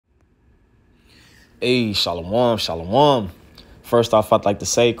Hey, shalom, shalom. First off, I'd like to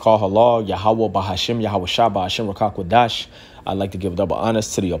say, call halal, Yahweh Bahashim, Yahweh Shah, Bahashim Rakakwadash. I'd like to give double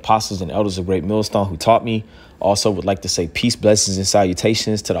honors to the apostles and elders of Great Millstone who taught me. Also would like to say peace, blessings, and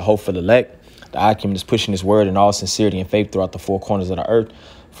salutations to the hopeful elect. The Akim is pushing his word in all sincerity and faith throughout the four corners of the earth.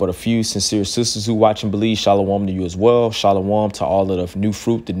 For the few sincere sisters who watch and believe, shalom to you as well. Shalom to all of the new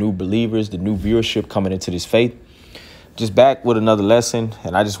fruit, the new believers, the new viewership coming into this faith. Just back with another lesson,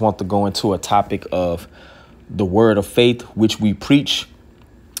 and I just want to go into a topic of the word of faith, which we preach,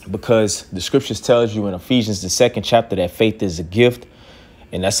 because the scriptures tells you in Ephesians, the 2nd chapter, that faith is a gift,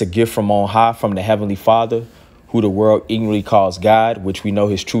 and that's a gift from on high, from the Heavenly Father, who the world ignorantly calls God, which we know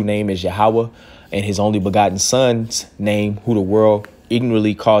his true name is Yahweh, and his only begotten son's name, who the world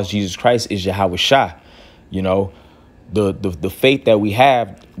ignorantly calls Jesus Christ, is Yahweh Shah. You know, the faith that we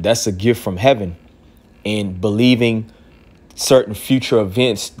have, that's a gift from heaven, and believing certain future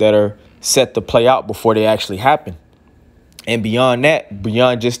events that are set to play out before they actually happen. And beyond that,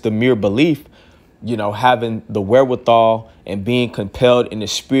 beyond just the mere belief, you know, having the wherewithal and being compelled in the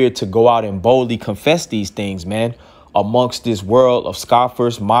spirit to go out and boldly confess these things, man, amongst this world of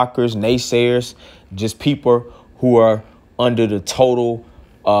scoffers, mockers, naysayers, just people who are under the total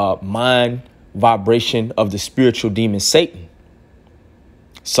mind vibration of the spiritual demon Satan.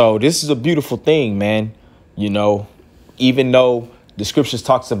 So this is a beautiful thing, man. You know, even though the scriptures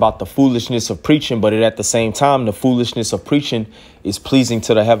talks about the foolishness of preaching, but at the same time, the foolishness of preaching is pleasing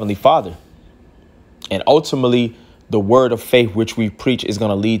to the Heavenly Father. And ultimately, the word of faith which we preach is going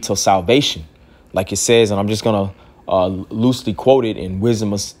to lead to salvation. Like it says, and I'm just going to loosely quote it in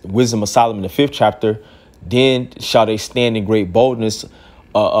Wisdom of Solomon, the 5th chapter. Then shall they stand in great boldness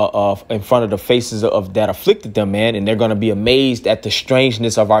in front of the faces of that afflicted them, man. And they're going to be amazed at the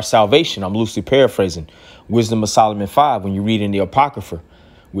strangeness of our salvation. I'm loosely paraphrasing Wisdom of Solomon 5 when you read in the Apocrypha,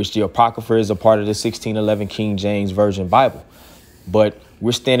 which the Apocrypha is a part of the 1611 King James Version Bible. But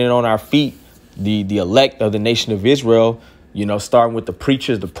we're standing on our feet, the elect of the nation of Israel, you know, starting with the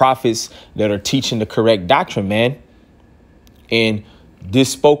preachers, the prophets that are teaching the correct doctrine, man. And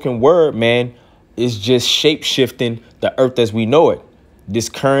this spoken word, man, is just shape shifting the earth as we know it. This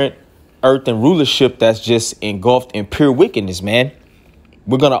current earth and rulership that's just engulfed in pure wickedness, man.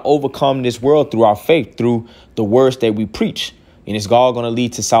 We're going to overcome this world through our faith, through the words that we preach. And it's all going to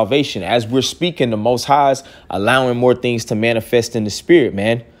lead to salvation. As we're speaking, the Most High is allowing more things to manifest in the spirit,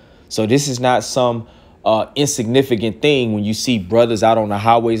 man. So this is not some insignificant thing when you see brothers out on the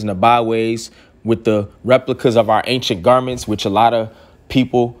highways and the byways with the replicas of our ancient garments, which a lot of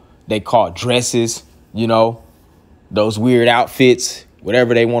people, they call dresses, you know, those weird outfits,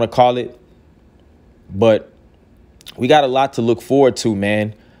 whatever they want to call it. But we got a lot to look forward to,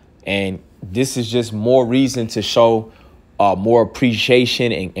 man. And this is just more reason to show more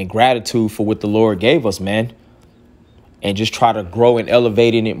appreciation and gratitude for what the Lord gave us, man. And just try to grow and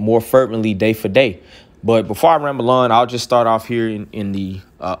elevate in it more fervently day for day. But before I ramble on, I'll just start off here in the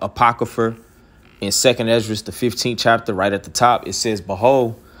Apocrypha in 2nd Ezra, the 15th chapter, right at the top. It says,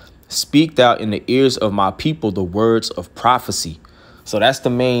 "Behold, speak thou in the ears of my people the words of prophecy." So that's the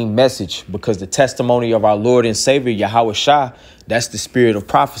main message, because the testimony of our Lord and Savior, Yahweh Shah, that's the spirit of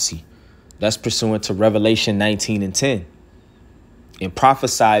prophecy. That's pursuant to Revelation 19:10. And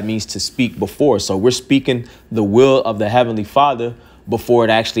prophesy means to speak before. So we're speaking the will of the Heavenly Father before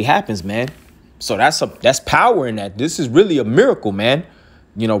it actually happens, man. So that's power in that. This is really a miracle, man.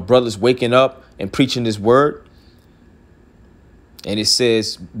 You know, brothers waking up and preaching this word. And it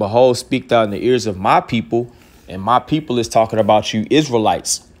says, "Behold, speak thou in the ears of my people." And my people is talking about you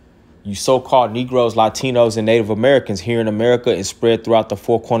Israelites, you so-called Negroes, Latinos, and Native Americans here in America and spread throughout the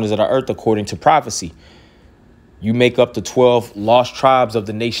four corners of the earth, according to prophecy. You make up the 12 lost tribes of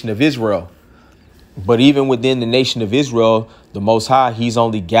the nation of Israel. But even within the nation of Israel, the Most High, he's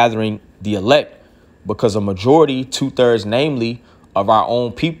only gathering the elect, because a majority, 2/3, namely, of our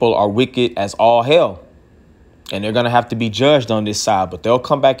own people are wicked as all hell. And they're going to have to be judged on this side, but they'll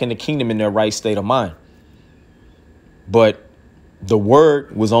come back in the kingdom in their right state of mind. But the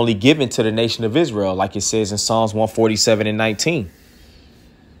word was only given to the nation of Israel, like it says in Psalms 147:19.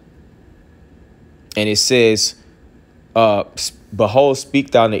 And it says, "Behold,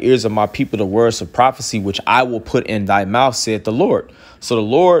 speak thou in the ears of my people the words of prophecy, which I will put in thy mouth, saith the Lord." So the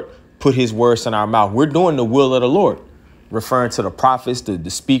Lord put his words in our mouth. We're doing the will of the Lord, referring to the prophets, the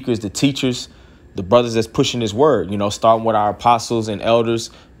speakers, the teachers, the brothers that's pushing his word, you know, starting with our apostles and elders,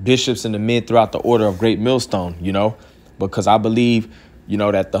 bishops, and the men throughout the order of Great Millstone, you know, because I believe, you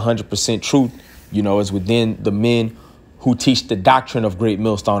know, that the 100% truth, you know, is within the men who teach the doctrine of Great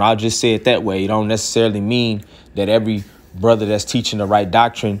Millstone. I'll just say it that way. It don't necessarily mean that every brother that's teaching the right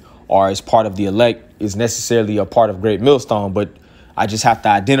doctrine or is part of the elect is necessarily a part of Great Millstone, but I just have to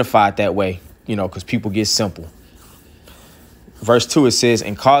identify it that way, you know, because people get simple. Verse 2, it says,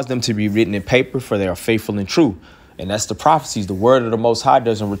 and cause them to be written in paper, for they are faithful and true. And that's the prophecies. The word of the Most High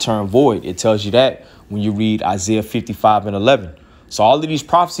doesn't return void. It tells you that when you read Isaiah 55 and 11. So all of these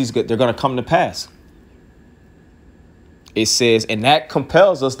prophecies, they're going to come to pass. It says, and that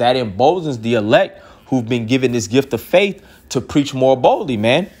compels us, that emboldens the elect who've been given this gift of faith to preach more boldly,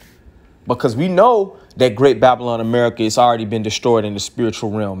 man. Because we know that Great Babylon America has already been destroyed in the spiritual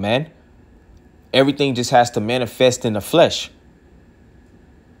realm, man. Everything just has to manifest in the flesh.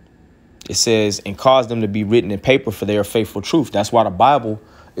 It says, and cause them to be written in paper, for they are faithful truth. That's why the Bible,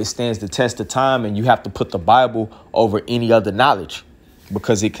 it stands the test of time, and you have to put the Bible over any other knowledge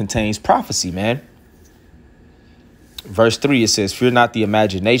because it contains prophecy, man. Verse 3, it says, fear not the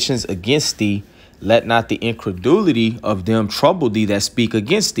imaginations against thee. Let not the incredulity of them trouble thee that speak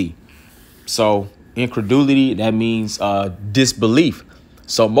against thee. So incredulity, that means disbelief.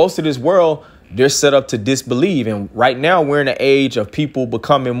 So most of this world, they're set up to disbelieve. And right now we're in an age of people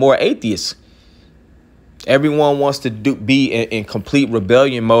becoming more atheists. Everyone wants to be in complete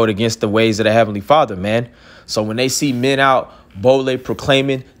rebellion mode against the ways of the Heavenly Father, man. So when they see men out boldly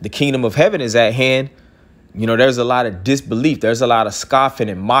proclaiming the kingdom of heaven is at hand, you know, there's a lot of disbelief. There's a lot of scoffing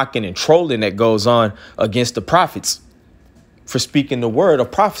and mocking and trolling that goes on against the prophets for speaking the word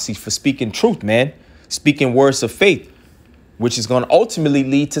of prophecy, for speaking truth, man, speaking words of faith, which is going to ultimately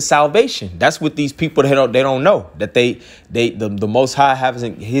lead to salvation. That's what these people, they don't know, that the Most High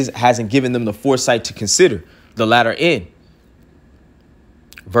hasn't given them the foresight to consider the latter end.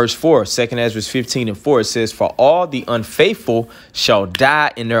 Verse 4, 2 Ezra 15 and 4, it says, for all the unfaithful shall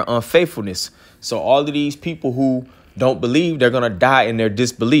die in their unfaithfulness. So all of these people who don't believe, they're going to die in their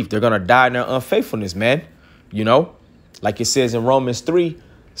disbelief. They're going to die in their unfaithfulness, man. You know, like it says in Romans 3.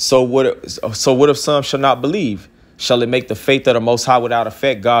 So what if some shall not believe? Shall it make the faith of the Most High without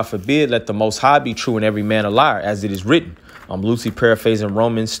effect? God forbid. Let the Most High be true and every man a liar, as it is written. I'm loosely paraphrasing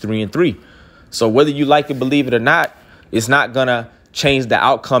Romans 3 and 3. So whether you like to believe it or not, it's not going to change the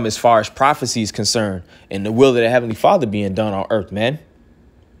outcome as far as prophecy is concerned and the will of the Heavenly Father being done on earth, man.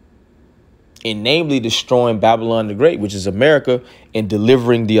 And namely destroying Babylon the Great, which is America, and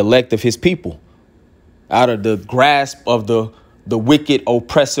delivering the elect of his people out of the grasp of the wicked,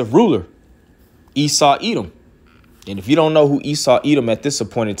 oppressive ruler, Esau Edom. And if you don't know who Esau Edom at this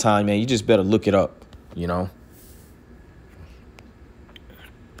appointed time, man, you just better look it up, you know.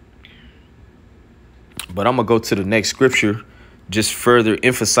 But I'm going to go to the next scripture, just further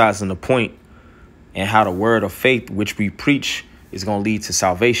emphasizing the point and how the word of faith, which we preach, is going to lead to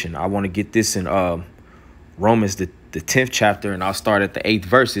salvation. I want to get this in Romans, the 10th chapter, and I'll start at the 8th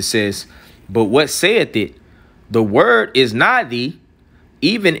verse. It says, but what saith it? The word is nigh thee,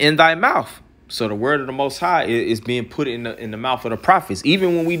 even in thy mouth. So the word of the Most High is being put in the mouth of the prophets.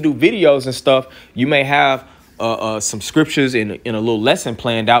 Even when we do videos and stuff, you may have some scriptures in a little lesson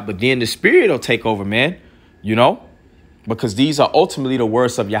planned out, but then the Spirit will take over, man, you know, because these are ultimately the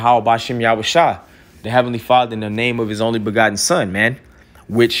words of Yahweh B'Shem Yahushua, the Heavenly Father, in the name of his only begotten Son, man,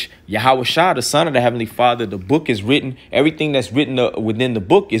 which Yahushua, the Son of the Heavenly Father, the book is written. Everything that's written within the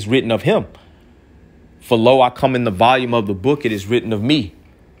book is written of him. For lo, I come in the volume of the book. It is written of me.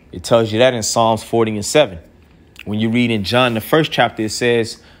 It tells you that in Psalms 40 and 7. When you read in John, the 1st chapter, it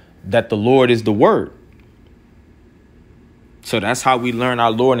says that the Lord is the word. So that's how we learn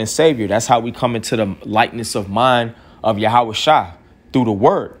our Lord and Savior. That's how we come into the likeness of mind of Yahushua, through the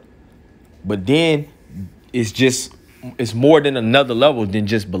word. But then it's more than another level than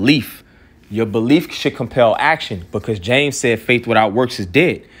just belief. Your belief should compel action, because James said faith without works is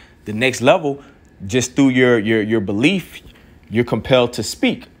dead. The next level, just through your belief, you're compelled to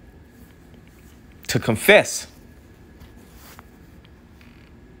speak, to confess.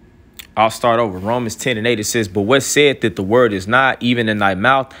 I'll start over. Romans 10 and 8, it says, but what saith that the word is not even in thy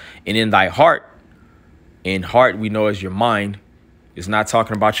mouth and in thy heart? In heart, we know is your mind. It's not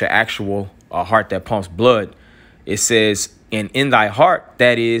talking about your actual heart that pumps blood. It says, and in thy heart,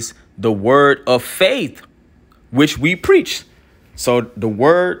 that is the word of faith, which we preach. So the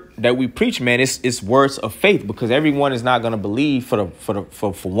word that we preach, man, it's words of faith, because everyone is not going to believe for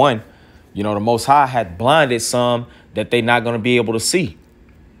one. You know, the Most High had blinded some that they're not going to be able to see.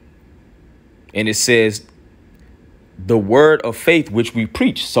 And it says the word of faith, which we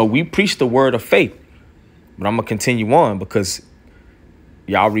preach. So we preach the word of faith. But I'm going to continue on, because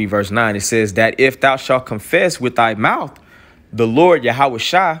y'all read verse 9. It says that if thou shalt confess with thy mouth the Lord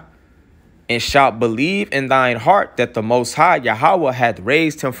Yahushua, and shalt believe in thine heart that the Most High Yahweh hath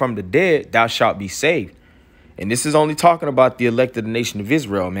raised him from the dead, thou shalt be saved. And this is only talking about the elect of the nation of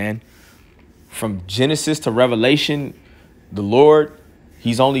Israel, man. From Genesis to Revelation, the Lord,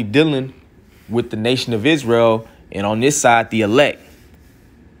 he's only dealing with the nation of Israel. And on this side, the elect,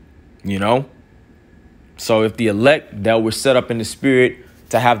 you know. So if the elect that were set up in the spirit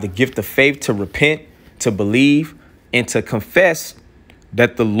to have the gift of faith, to repent, to believe, and to confess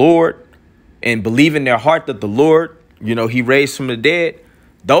that the Lord, and believe in their heart that the Lord, you know, he raised from the dead,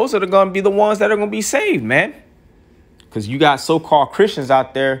 those are going to be the ones that are going to be saved, man. Because you got so-called Christians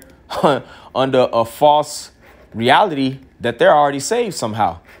out there under a false reality that they're already saved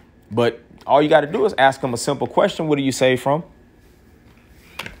somehow. But all you got to do is ask them a simple question. What are you saved from?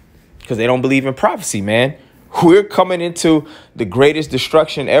 Because they don't believe in prophecy, man. We're coming into the greatest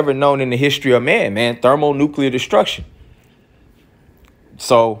destruction ever known in the history of man, thermonuclear destruction.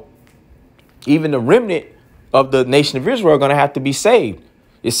 So even the remnant of the nation of Israel are going to have to be saved.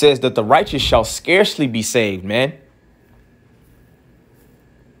 It says that the righteous shall scarcely be saved, man.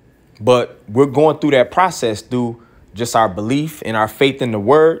 But we're going through that process through just our belief and our faith in the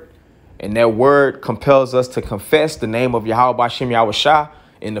word. And that word compels us to confess the name of Yahweh B'Shem Yahushua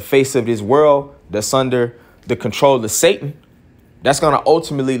in the face of this world that's under the control of Satan. That's going to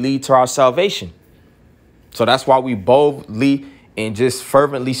ultimately lead to our salvation. So that's why we boldly and just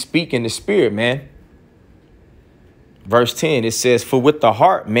fervently speak in the spirit, man. Verse 10, it says, for with the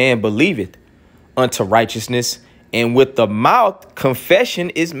heart man believeth unto righteousness, and with the mouth confession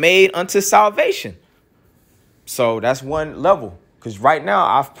is made unto salvation. So that's one level. Because right now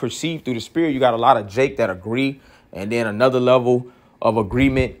I've perceived through the spirit, you got a lot of Jake that agree. And then another level of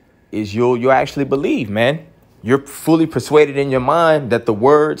agreement is you'll actually believe, man. You're fully persuaded in your mind that the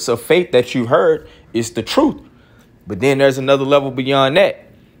words of faith that you heard is the truth. But then there's another level beyond that.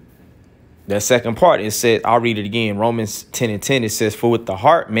 That second part, it said, I'll read it again. Romans 10:10, it says, for with the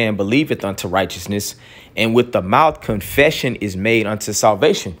heart man believeth unto righteousness, and with the mouth confession is made unto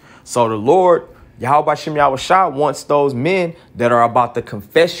salvation. So the Lord, Yahweh B'Shem Yahushua, wants those men that are about the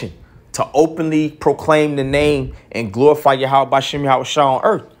confession to openly proclaim the name and glorify Yahweh B'Shem Yahushua on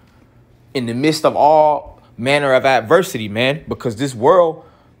earth in the midst of all manner of adversity, man, because this world,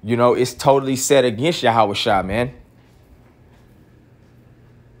 you know, is totally set against Yahushua, man.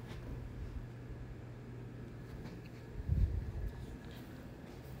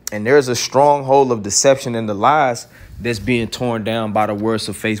 And there's a stronghold of deception and the lies that's being torn down by the words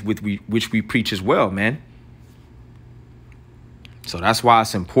of faith which we preach as well, man. So that's why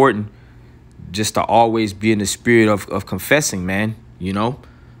it's important just to always be in the spirit of confessing, man, you know,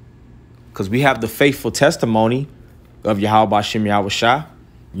 because we have the faithful testimony of Yahweh B'Shem Yahushua,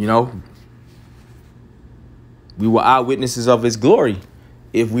 you know. We were eyewitnesses of his glory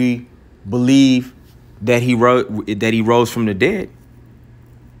if we believe that he rose from the dead.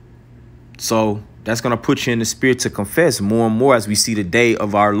 So that's going to put you in the spirit to confess more and more as we see the day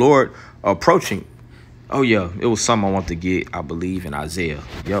of our Lord approaching. Oh, yeah, it was something I want to get, I believe, in Isaiah.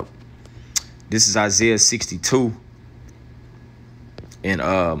 Yep. This is Isaiah 62.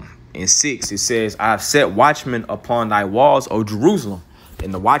 And in 6, it says, I have set watchmen upon thy walls, O Jerusalem.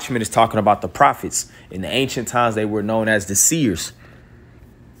 And the watchmen is talking about the prophets. In the ancient times, they were known as the seers.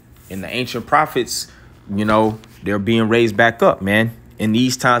 And the ancient prophets, you know, they're being raised back up, man. In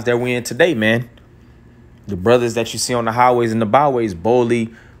these times that we're in today, man, the brothers that you see on the highways and the byways boldly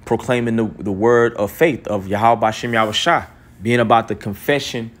proclaiming the word of faith of Yahweh B'Shem Yahushua, being about the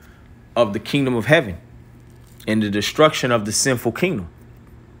confession of the kingdom of heaven and the destruction of the sinful kingdom.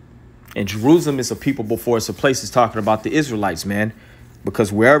 And Jerusalem is a people before it's a place. It's talking about the Israelites, man,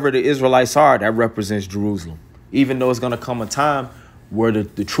 because wherever the Israelites are, that represents Jerusalem. Even though it's going to come a time where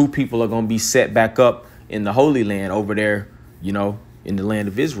the true people are going to be set back up in the Holy Land over there, you know, in the land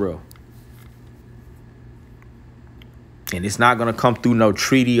of Israel. And it's not going to come through no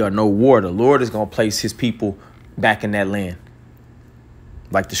treaty or no war. The Lord is going to place his people back in that land.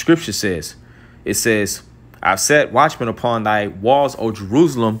 Like the scripture says, it says, I've set watchmen upon thy walls, O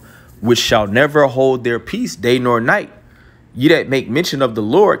Jerusalem, which shall never hold their peace day nor night. Ye that make mention of the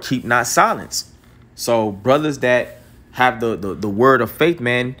Lord, keep not silence. So brothers that have the word of faith,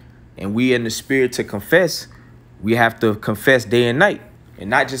 man, and we in the spirit to confess, we have to confess day and night, and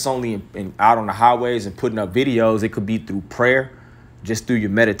not just only out on the highways and putting up videos. It could be through prayer, just through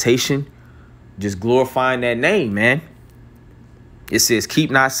your meditation, just glorifying that name, man. It says, keep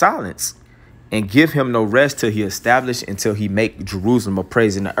not silence and give him no rest till he establish, until he make Jerusalem a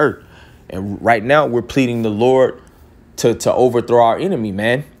praise in the earth. And right now we're pleading the Lord to overthrow our enemy,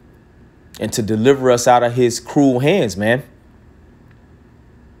 man, and to deliver us out of his cruel hands, man.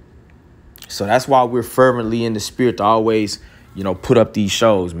 So that's why we're fervently in the spirit to always, you know, put up these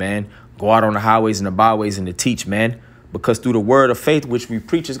shows, man, Go out on the highways and the byways and to teach, man. Because through the word of faith, which we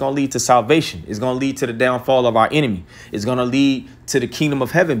preach, is going to lead to salvation. It's going to lead to the downfall of our enemy. It's going to lead to the kingdom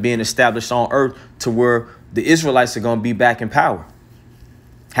of heaven being established on earth, to where the Israelites are going to be back in power,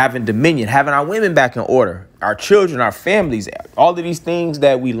 having dominion, having our women back in order, our children, our families, all of these things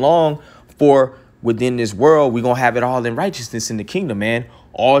that we long for within this world. We're going to have it all in righteousness in the kingdom, man.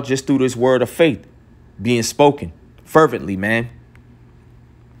 All just through this word of faith being spoken fervently, man.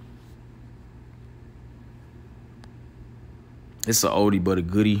 It's an oldie but a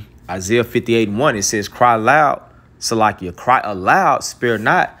goodie. Isaiah 58:1, it says, cry loud, Salakia, cry aloud, spare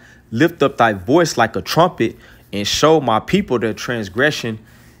not, lift up thy voice like a trumpet, and show my people their transgression,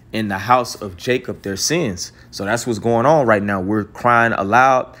 in the house of Jacob their sins. So that's what's going on right now. We're crying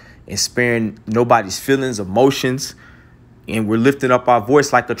aloud and sparing nobody's feelings, emotions, and we're lifting up our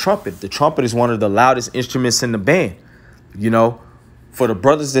voice like a trumpet. The trumpet is one of the loudest instruments in the band. You know, for the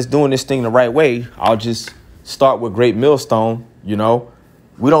brothers that's doing this thing the right way, I'll just start with Great Millstone. You know,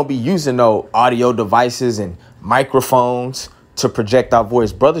 we don't be using no audio devices and microphones to project our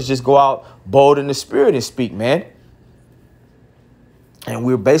voice. Brothers just go out bold in the spirit and speak, man. And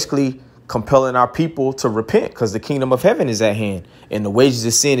we're basically compelling our people to repent, because the kingdom of heaven is at hand and the wages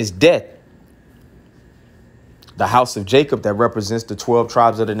of sin is death. The house of Jacob that represents the 12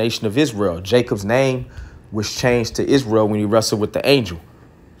 tribes of the nation of Israel. Jacob's name was changed to Israel when he wrestled with the angel.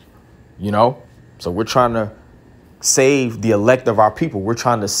 You know, so we're trying to save the elect of our people. We're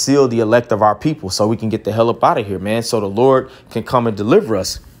trying to seal the elect of our people so we can get the hell up out of here, man. So the Lord can come and deliver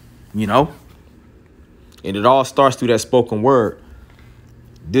us, you know. And it all starts through that spoken word.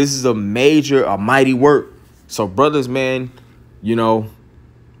 This is a mighty work. So brothers, man, you know,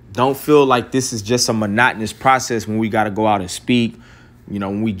 don't feel like this is just a monotonous process when we got to go out and speak, you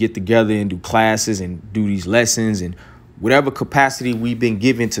know, when we get together and do classes and do these lessons and whatever capacity we've been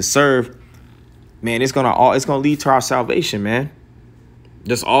given to serve. Man, it's gonna lead to our salvation, man.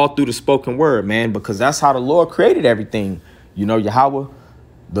 Just all through the spoken word, man, because that's how the Lord created everything. You know, Yahweh,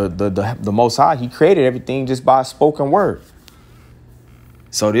 the Most High, he created everything just by spoken word.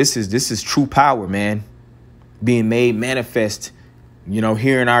 So this is true power, man, being made manifest, you know,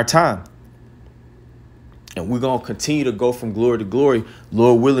 here in our time. And we're gonna continue to go from glory to glory.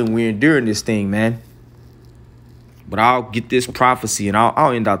 Lord willing, we're enduring this thing, man. But I'll get this prophecy and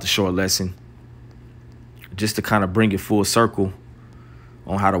I'll end out the short lesson, just to kind of bring it full circle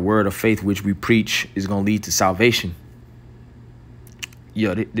on how the word of faith, which we preach, is going to lead to salvation.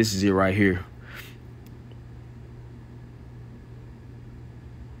 Yeah, this is it right here.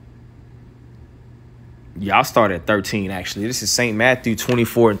 Yeah, I'll start at 13, actually. This is St. Matthew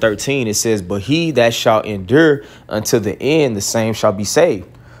 24:13. It says, but he that shall endure unto the end, the same shall be saved.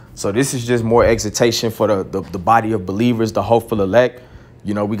 So this is just more exhortation for the body of believers, the hopeful elect.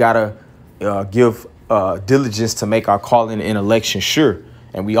 You know, we got to give diligence to make our calling and election sure.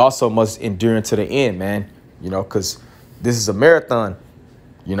 And we also must endure unto the end, man, you know, because this is a marathon,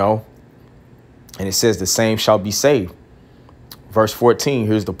 you know, and it says the same shall be saved. Verse 14,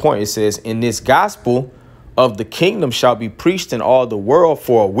 here's the point. It says, in this gospel of the kingdom shall be preached in all the world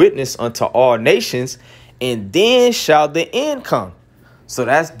for a witness unto all nations, and then shall the end come. So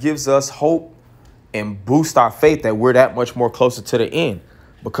that gives us hope and boost our faith that we're that much more closer to the end.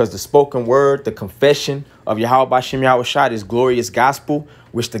 Because the spoken word, the confession of Yahweh B'Shem Yahweh Shai, this glorious gospel,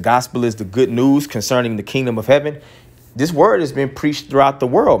 which the gospel is the good news concerning the kingdom of heaven. This word has been preached throughout the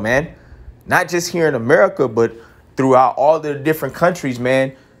world, man. Not just here in America, but throughout all the different countries,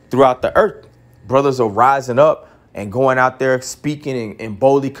 man, throughout the earth. Brothers are rising up and going out there speaking and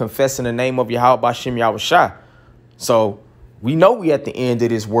boldly confessing the name of Yahweh B'Shem Yahweh Shai. So we know we at the end of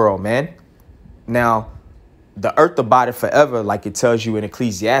this world, man. Now, the earth abideth forever, like it tells you in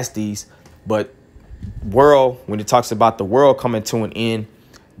Ecclesiastes, but world, when it talks about the world coming to an end,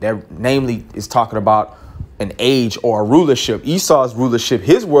 that namely is talking about an age or a rulership. Esau's rulership,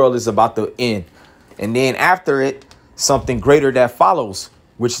 his world is about to end. And then after it, something greater that follows,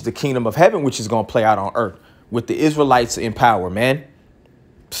 which is the kingdom of heaven, which is going to play out on earth with the Israelites in power, man.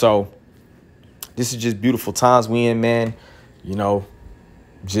 So this is just beautiful times we in, man. You know,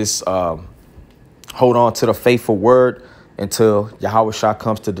 just hold on to the faithful word until Yahweh Shai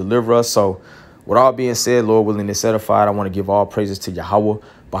comes to deliver us. So with all being said, Lord willing and edified, I want to give all praises to Yahweh,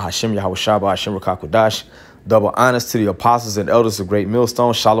 B'Hashem Yahweh Shai, B'Hashem Rakakwadash. Double honors to the apostles and elders of Great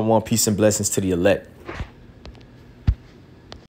Millstone. Shalom, peace and blessings to the elect.